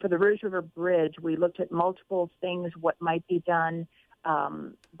For the Rouge River Bridge, we looked at multiple things, what might be done,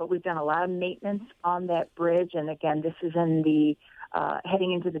 but we've done a lot of maintenance on that bridge. And again, this is in the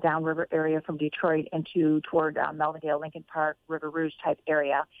heading into the downriver area from Detroit into toward Melvindale, Lincoln Park, River Rouge type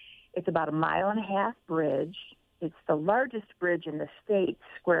area. It's about a 1.5 mile bridge. It's the largest bridge in the state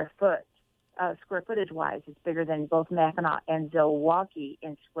square footage wise. It's bigger than both Mackinac and Zilwaukee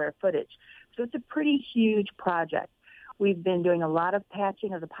in square footage. So it's a pretty huge project. We've been doing a lot of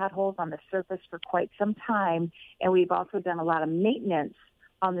patching of the potholes on the surface for quite some time, and we've also done a lot of maintenance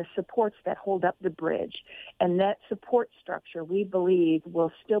on the supports that hold up the bridge. And that support structure, we believe,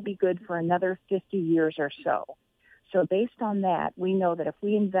 will still be good for another 50 years or so. So based on that, we know that if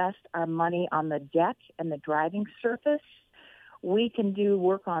we invest our money on the deck and the driving surface, we can do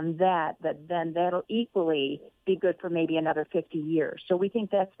work on that then that'll equally be good for maybe another 50 years. So we think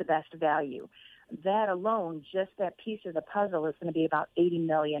that's the best value. That alone, just that piece of the puzzle, is going to be about $80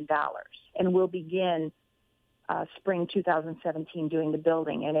 million. And we'll begin spring 2017 doing the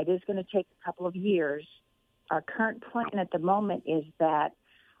building. And it is going to take a couple of years. Our current plan at the moment is that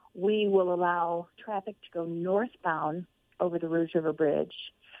we will allow traffic to go northbound over the Rouge River Bridge,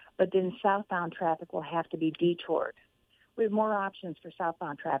 but then southbound traffic will have to be detoured. We have more options for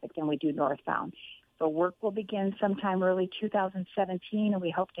southbound traffic than we do northbound. The work will begin sometime early 2017, and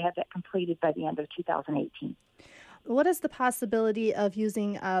we hope to have that completed by the end of 2018. What is the possibility of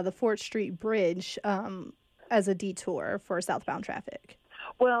using the Fort Street Bridge as a detour for southbound traffic?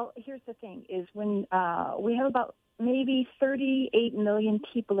 Well, here's the thing, is when we have about maybe 38 million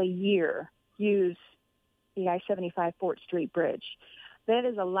people a year use the I-75 Fort Street Bridge. That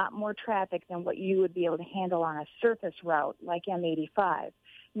is a lot more traffic than what you would be able to handle on a surface route like M85.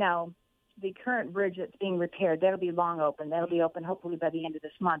 Now, the current bridge that's being repaired, that'll be long open. That'll be open hopefully by the end of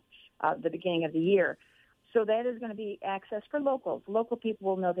this month, the beginning of the year. So that is going to be access for locals. Local people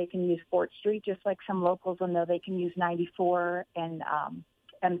will know they can use Fort Street, just like some locals will know they can use 94 and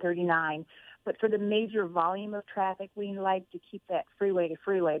M39. But for the major volume of traffic, we like to keep that freeway to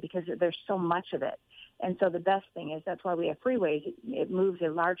freeway because there's so much of it. And so the best thing is that's why we have freeways. It moves a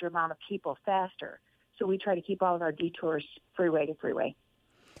larger amount of people faster. So we try to keep all of our detours freeway to freeway.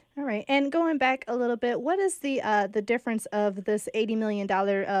 All right. And going back a little bit, what is the difference of this $80 million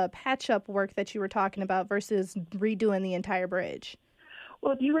patch-up work that you were talking about versus redoing the entire bridge?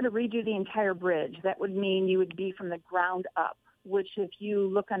 Well, if you were to redo the entire bridge, that would mean you would be from the ground up, which if you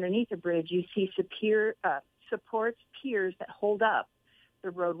look underneath the bridge, you see supports, piers that hold up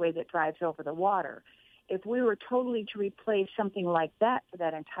the roadway that drives over the water. If we were totally to replace something like that for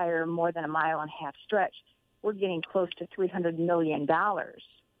that entire more than 1.5 mile stretch, we're getting close to $300 million.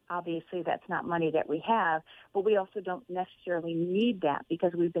 Obviously, that's not money that we have, but we also don't necessarily need that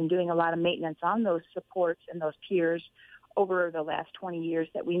because we've been doing a lot of maintenance on those supports and those piers over the last 20 years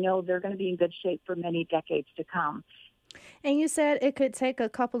that we know they're going to be in good shape for many decades to come. And you said it could take a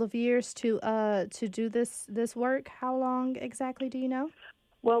couple of years to do this work. How long exactly do you know?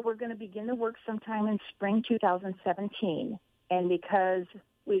 Well, we're going to begin the work sometime in spring 2017. And because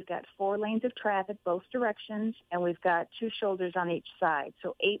we've got 4 lanes of traffic, both directions, and we've got 2 shoulders on each side.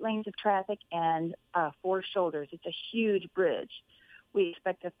 So 8 lanes of traffic and 4 shoulders. It's a huge bridge. We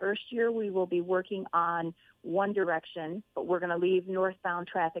expect the first year we will be working on one direction, but we're going to leave northbound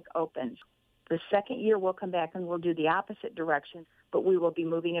traffic open. The second year we'll come back and we'll do the opposite direction, but we will be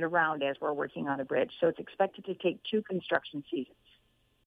moving it around as we're working on a bridge. So it's expected to take 2 construction seasons.